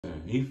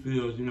He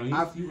feels, you know,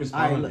 he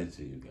responded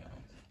to you guys.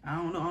 I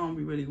don't know. I don't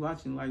be really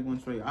watching like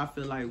LilDurk. I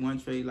feel like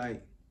LilDurk,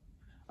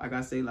 like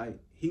I say, like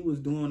he was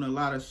doing a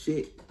lot of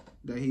shit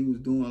that he was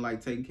doing,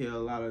 like taking care of a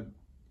lot of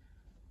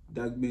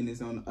Duck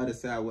business on the other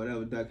side,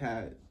 whatever Duck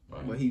had,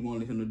 what he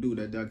wanted him to do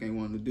that Duck ain't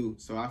wanting to do.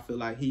 So I feel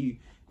like he's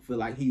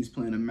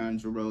playing a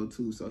manager role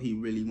too. So he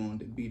really wanted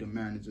to be the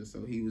manager.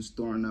 So he was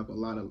storing up a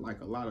lot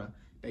of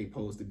they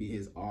supposed to be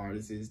his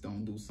artists,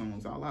 don't do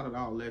songs, a lot of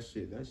all that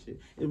shit.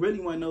 It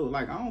really wasn't no,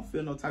 like, I don't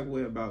feel no type of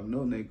way about no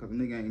nigga, because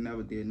nigga ain't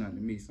never did nothing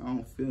to me. So I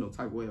don't feel no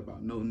type of way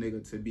about no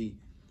nigga to be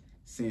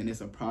saying it's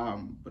a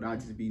problem. But I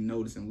just be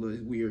noticing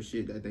little weird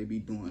shit that they be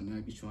doing, and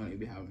they be trying to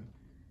be having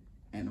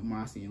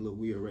animosity and little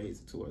weird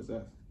raids towards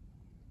us.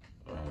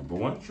 But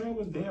BcrOneTrey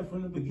was there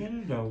from the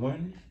beginning though,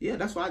 wasn't he? Yeah,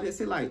 that's why I just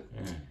said like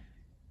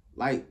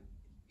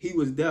he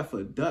was there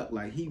for Duck.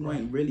 Like he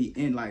wasn't really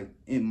in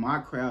my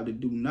crowd to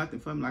do nothing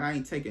for him. Like I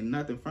ain't taking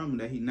nothing from him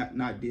that he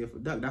not did for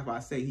Duck. That's why I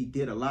say he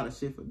did a lot of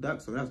shit for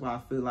Duck. So that's why I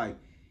feel like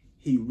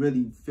he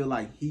really feel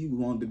like he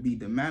wanted to be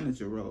the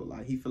manager role.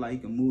 Like he feel like he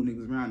can move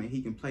niggas around and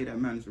he can play that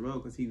manager role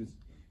because he was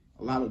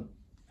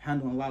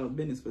handling a lot of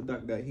business for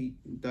Duck that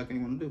Duck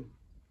ain't want to do.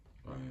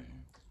 Right.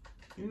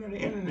 You know, the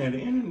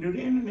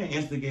internet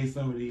instigates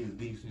some of these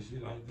beefs and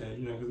shit like that,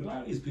 you know, because a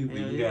lot of these people,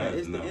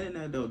 it's the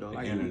internet though.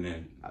 Like,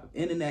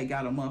 internet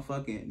got a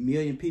motherfucking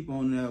million people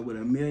on there with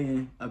a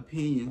million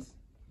opinions.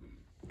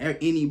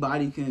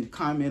 Anybody can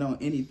comment on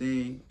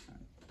anything.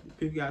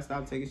 People gotta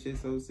stop taking shit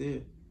so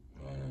serious.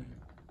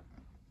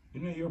 You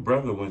know, your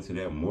brother went to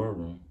that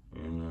mural,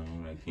 you know,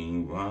 like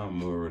King Von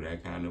mural,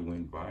 that kind of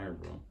went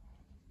viral.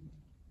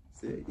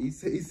 He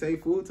say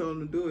Fool told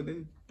him to do it,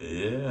 didn't he?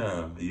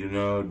 Yeah, you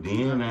know,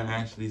 then I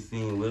actually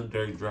seen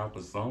LilDurk drop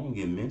a song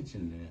and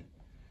mention that.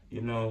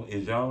 You know,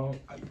 is y'all,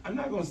 I'm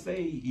not going to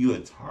say you a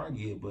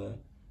target, but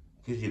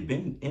because you've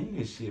been in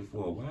this shit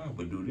for a while,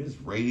 but do this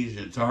raise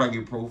your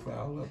target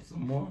profile up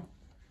some more?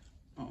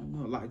 I don't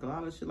know, like a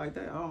lot of shit like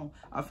that.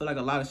 I feel like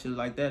a lot of shit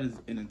like that is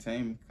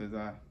entertainment because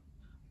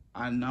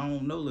I don't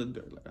know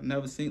LilDurk. Like I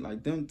never seen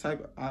like them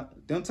type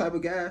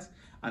of guys.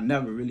 I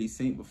never really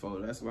seen before.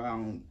 That's why I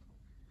don't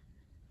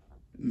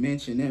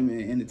mention them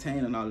and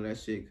entertain and all of that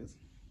shit, because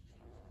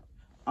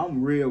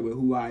I'm real with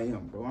who I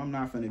am, bro. I'm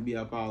not finna be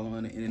up all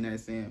on the internet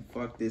saying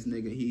fuck this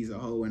nigga, he's a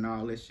hoe and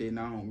all this shit, and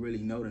I don't really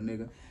know the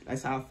nigga.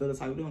 That's how I feel. That's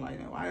how we doing. Like,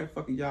 why the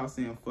fuck are y'all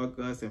saying fuck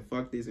us and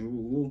fuck this and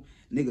woo woo?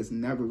 Niggas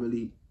never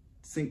really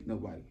sink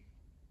nobody.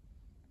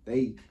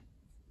 They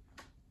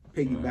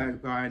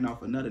piggyback riding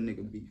off another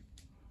nigga beef.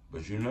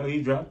 But you know,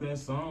 he dropped that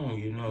song,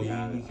 you know, he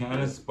kind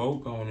of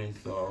spoke on it,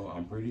 so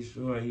I'm pretty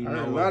sure he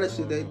knows. A lot of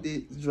shit they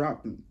did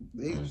drop.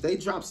 They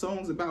drop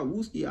songs about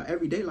Wooski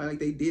every day, like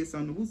they did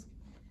something to Wooski.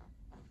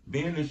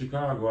 Being in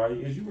Chicago,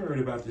 is you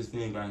worried about this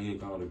thing out here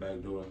called the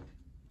back door?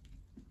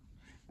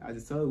 I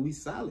just told you, we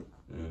solid.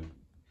 Yeah.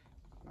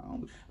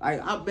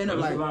 I've been a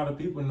lot of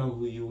people know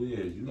who you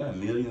is. You got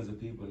millions of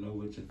people know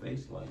what your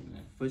face like,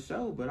 man. For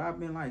sure, but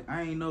I've been like,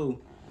 I'm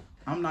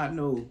not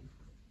no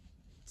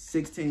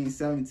 16,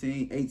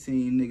 17,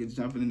 18 niggas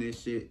jumping in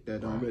this shit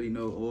that don't really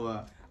know,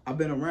 or I've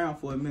been around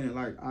for a minute.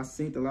 Like I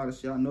seen a lot of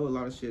shit. I know a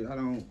lot of shit. I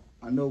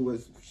know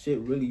what shit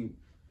really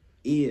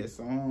is.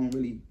 So I don't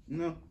really, you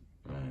know.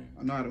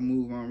 I know how to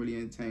move. I don't really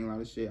entertain a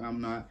lot of shit.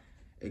 I'm not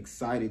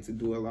excited to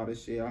do a lot of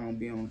shit. I don't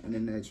be on the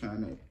internet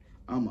trying to.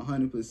 I'm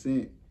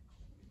 100%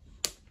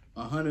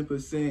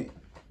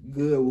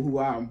 good with who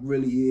I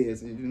really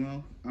is, and you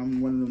know, I'm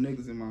one of them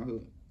niggas in my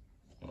hood.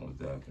 Oh,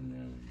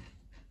 definitely.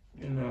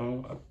 You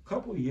know, a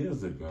couple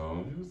years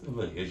ago, there was a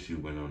little issue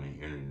went on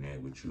the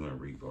internet with you and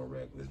Rico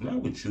Recklezz.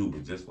 Not with you,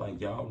 but just like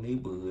y'all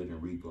neighborhood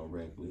and Rico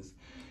Recklezz.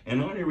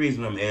 And the only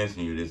reason I'm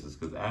asking you this is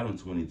because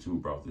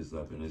Adam22 brought this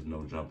up in his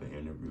No Jumper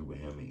interview with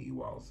him and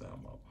Ewald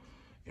Samo.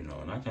 You know,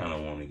 and I kind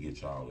of want to get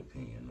y'all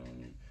opinion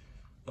on it.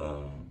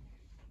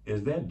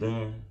 Is that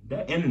done?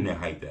 That internet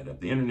hyped that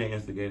up. The internet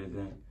instigated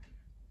that?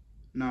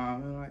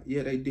 Nah,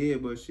 yeah, they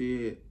did, but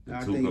shit. The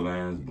Tuka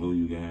lines blew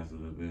you guys a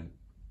little bit.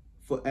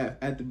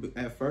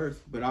 At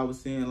first, but I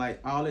was saying like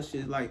all this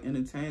shit like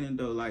entertaining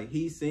though. Like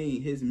he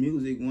seen his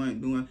music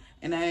wasn't doing,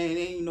 and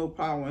ain't no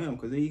problem with him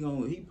because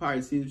he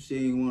probably see some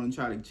shit and want to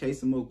try to chase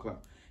some more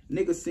clout.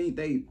 Niggas seen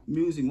they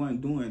music wasn't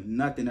doing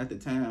nothing at the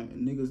time,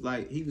 and niggas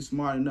like he was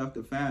smart enough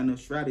to find a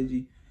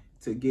strategy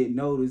to get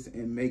noticed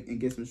and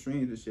get some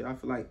streams and shit. I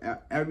feel like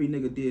every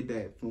nigga did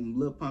that, from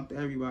Lil Pump to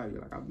everybody.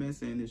 Like I've been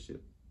saying this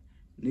shit.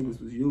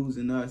 Niggas was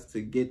using us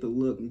to get the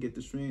look and get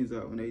the streams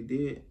up. When they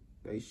did,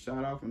 they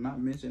shot off and not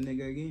mention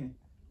nigga again.